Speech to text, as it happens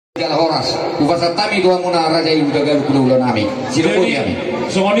Horas, upasa tami dua muna raja ibu dagalu kulo nami. Silupun kami.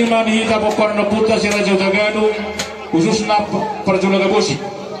 Songoni mani hita pokor na puta si raja dagalu khusus na perjulaga bosi.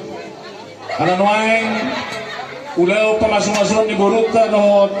 Ana noaeng ulau pamasung-masung ni boruta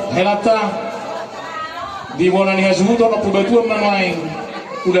no helata di bona ni hasuto no pubetua manoaeng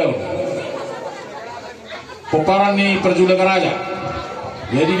ulau. Poparan ni perjulaga raja.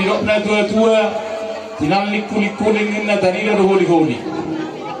 Jadi bidokna tua-tua tinalik kulik-kuling na dalila do holi-holi.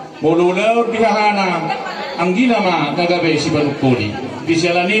 Mulu-ulaur dihahana anggina ma kagabe si balukuli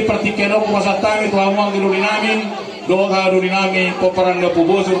diselani pertikeno kumasatang itu amang dirulinamin do harulinamin poparan na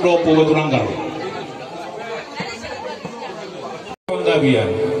pubosur do pubaturanggar panggabian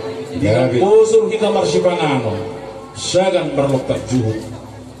pusur kita marsipangano sagan berloktak juhud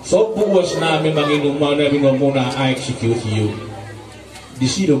sopu was namin manginum mana minumuna aik sikiu-kiu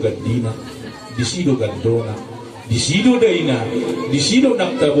disido gadina disido gandona disido daina, disido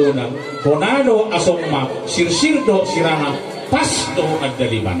naktabona, honado asongma, sirsirdo sirana, pasdo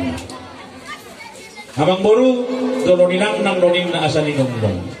addalimana. Abang boru, doloninang nang lonin na asaninong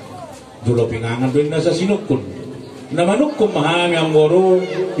dulo pinangan doon na sa sinukun. Namanukum mahami ang boru,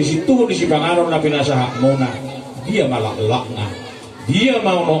 disitu disipangaron na pinasahak mo na, dia malaklak nga, dia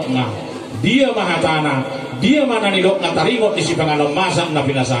maunok nga, dia mahatana, dia mananilok nga taringot disipangaron masak na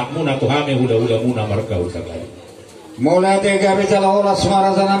pinasahak mo na tuhami hula-hula muna markaw sagay. Mulai tiga bicara orang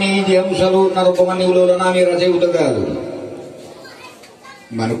semara nami dia musalu narokongan ni ulo nami raja udagalu.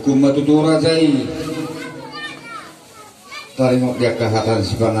 Manukum matutu rajai. Taringok dia kehatan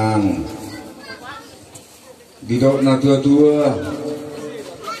sipangan. Didok na tua-tua.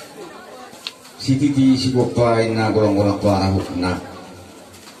 Si titi si bopai na golong-golong parah hukna.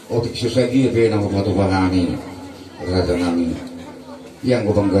 Otik susagi be na batu bahani raja nami.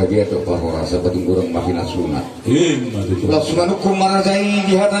 Yang gopang gaji atau Parhata seperti kurang makin sunat. Langsung hukum marajai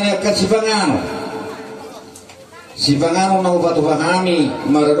di hatanya akan Sipangan na batu bahani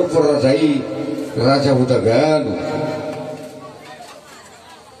maraduk Parhata raja Hutagalu.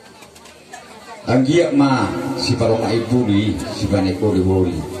 Anggiak ma si paroma ibu di si paneko di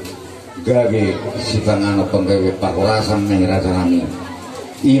hori. Gabe sipangan penggawe Parhata nih raja nami.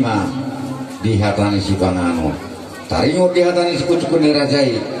 Ima di hatanya sipangan. Taringo di hatani si kucuk ni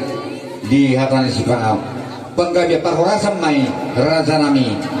rajai di hatani si pangau penggabi Parhata mai raja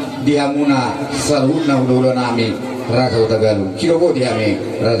nami di hamuna saluna hulu nami raja Utagalu kirobo di hami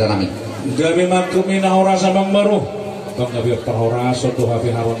raja nami gabi makumina orasa bang baru penggabi Parhata to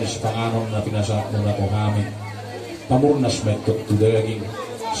hafi haron si panganon na pinasa muna ko kami pamurnas metok tu daging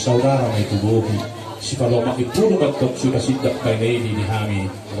saudara may tubuhi si paloma ipuno metok sudah sidak kainai di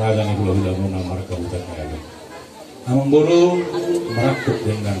hami raja ni hula-hula muna marka Utagalu. Amang boro Marangkup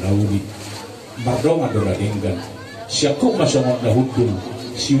dengan Daudi Mardong adola enggan siakuk masongon dahudul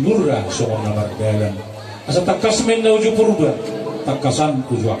si burra songon namardalan asa takas men na uju purba takasan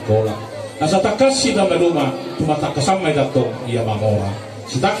uju akola asa takas si damaluma tuma takasan may datong iya mangora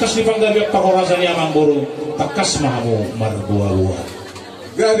si takas ni panggabi Parhata niya amang boro takas mahamu marbuawa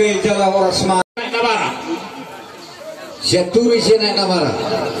gabi jala oras ma nabara siya turi siya na nabara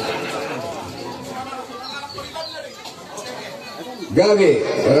gabe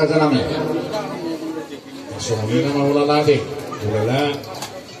raja nami songina maula lade ulala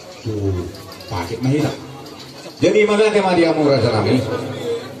tu pakit mahina jadi mana tema dia mu raja nami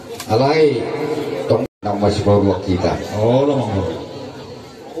alai tong nang masih bawa kita oh lo mau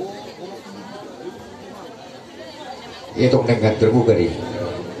itu dengan terbuka di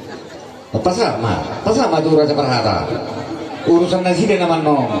pasama tu raja Parhata urusan nasi dengan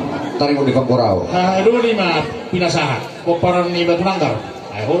manong taringo di Pangkorau dulu lima pinasahan koparan ni batu langgar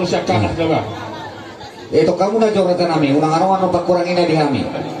harus siap kalah coba itu kamu na jorata nami unang arawan no kurang ina di hami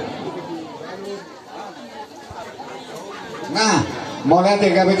nah mau lihat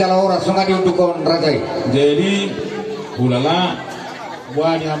ya gabe jala oras sungai diundukon rajai jadi ulala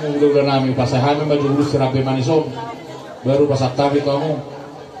buah ni hamu udah nami pasahami baju urus serapi manisom baru pasak tabi kamu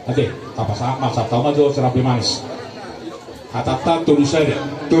nanti apa masak tahu mah jauh serapi manis hatata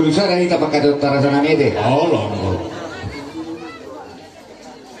tulusada kita pakai dokter raja nami deh Allah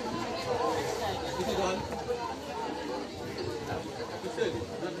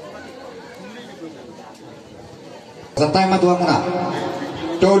Sertai matu muna.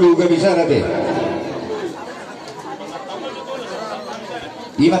 Tolu ga bisa rate.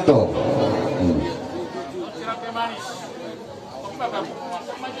 Iya to.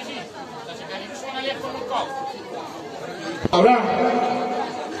 Orang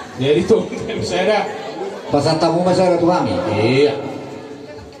jadi tuh saya ada pasal tamu masyarakat kami. Iya.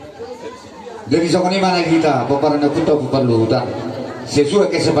 Jadi sokoni mana kita, paparan aku tahu perlu hutan. sesuai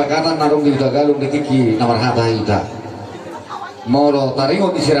kesepakatan narung di Galung ditiki nomor hata ita moro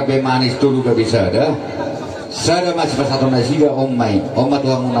taringo di sirabe manis dulu gak bisa ada sada masih pasatu nasiga omai omat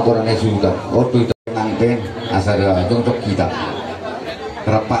tuang naboran nasuda ortu itu nangten asada untuk kita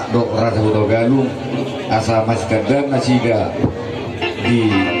rapak dok rasa botol galung asa masih kadang nasiga di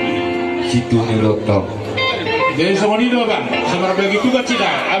situ nih dokter. Jadi semua ini doang bang, sama begitu kan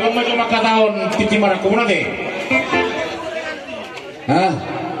cita, abang macam maka tahun Tintin Marangkup nanti. Hah?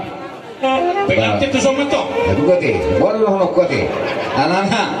 Pengantin tu semua tu. Itu kati, baru lah kati.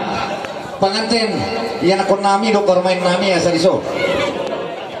 Anak-anak pengantin yang aku nami dokter main nami asal iso.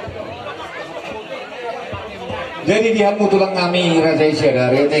 Jadi dia tulang nami raja Isya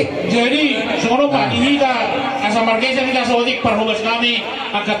dari teh. Jadi semua pak ini dah asal margesa kita sotik perhugas kami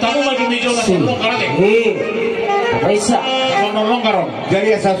akan tahu maju meja lah sebelum karate. Raisa. Nolong karon.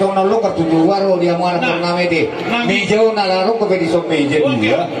 Jadi asal nolong ketujuh waro dia mau anak nami teh. Meja nalarong ke di sok meja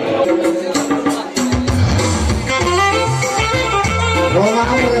dia. Roma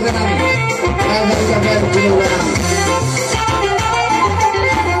kamu kata nami. Raja Isya dari punya orang.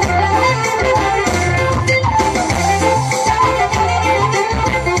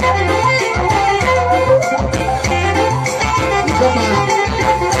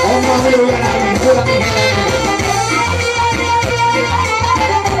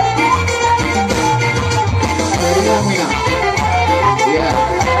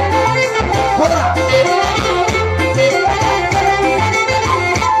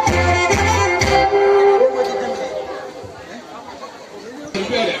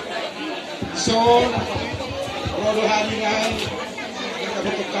 So, rodo halingan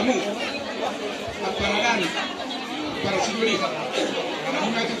nakabutok kamu aparagan para siguri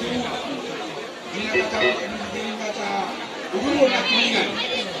karena itu dinakata uguro na kuningan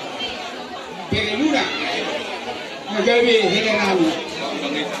pereluna magabe helenami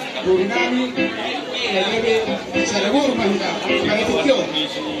Burnami nagabe sarabur mahita para tukyo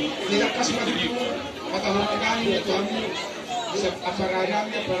nilakas madu patahon kami ito kami sa aparagan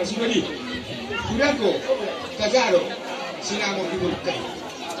para siguri Kudago, Tagaro, sinamong ibulkan.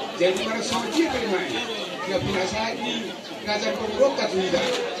 Jadi para sumber bermain, dia binasa ini ngajar pemurok katuida,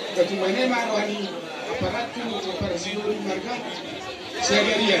 katumane marwani aparat tu para siguri marga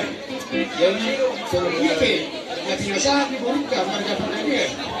segerian. Jadi pemurok dia binasa ini burukka marga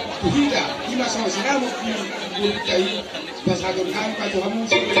perkembangan. Tuhida, lima sama sinamong ibulkai pasador kami katuhamu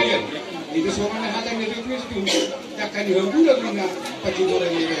segerian. Itu semua hanya negeri itu akan dihembus dengan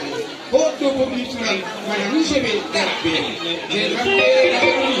pajuran ini. Foto pembicaraan mana ni sebe terapi. Jangan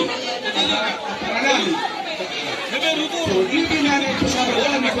berani apa nami. So ini nane pesawat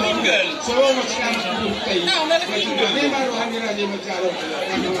kami kau. Semua macam itu kai. Jadi baru hanya raja macam.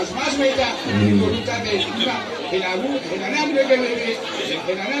 Kami mas mereka itu kita deh. Helamu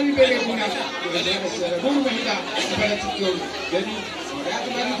beri guna. Jadi sebelum kita pada tujuan. Jadi mereka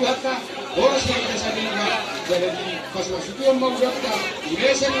kembali buat apa? Boros yang kita sadar jadi pas masuk itu mau berapa?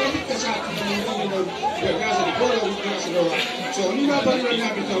 Biasa nanti kesat menunggu berasa di kolam berasa doa. So ini apa yang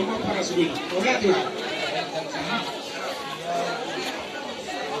nabi tahu para sebelum orang tu.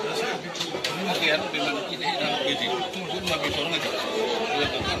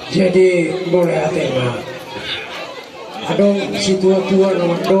 Jadi boleh atema. Adong si tua-tua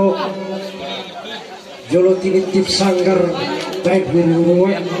nomor jolo tinitip sanggar baik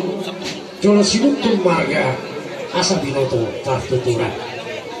guru-guruan jolo sinutun marga asa binoto tartuturan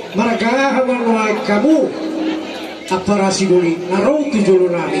marga hawan kamu apa rasi duli narong tu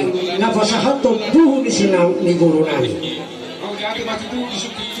jolo nami nafasahato buhu di sinau ni guru nami. Mau jadi waktu itu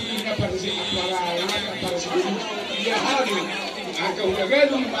disukai para sebelum dia hari agak udah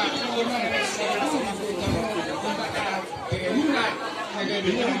gedung pak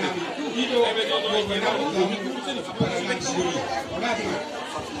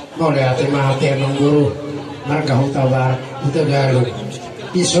boleh ate mati emang guru marga hutabar hutagalu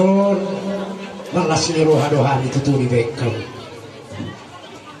ison balas niru hadohan itu tuh di bekel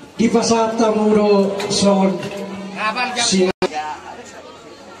di pasata mudo son sina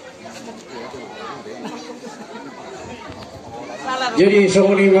jadi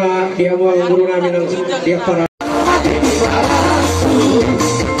songonima dia mau guru namin ang dia para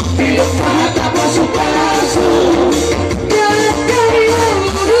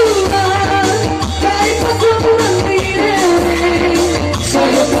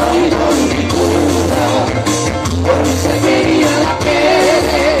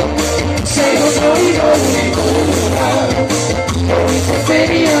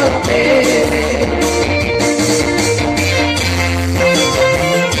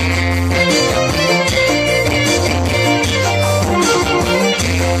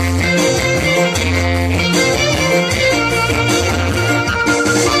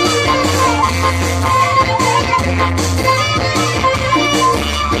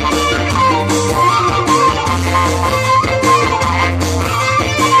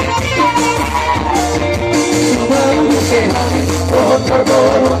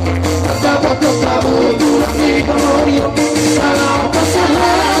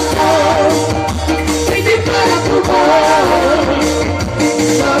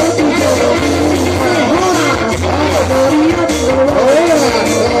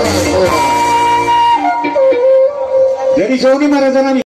Soni marajanami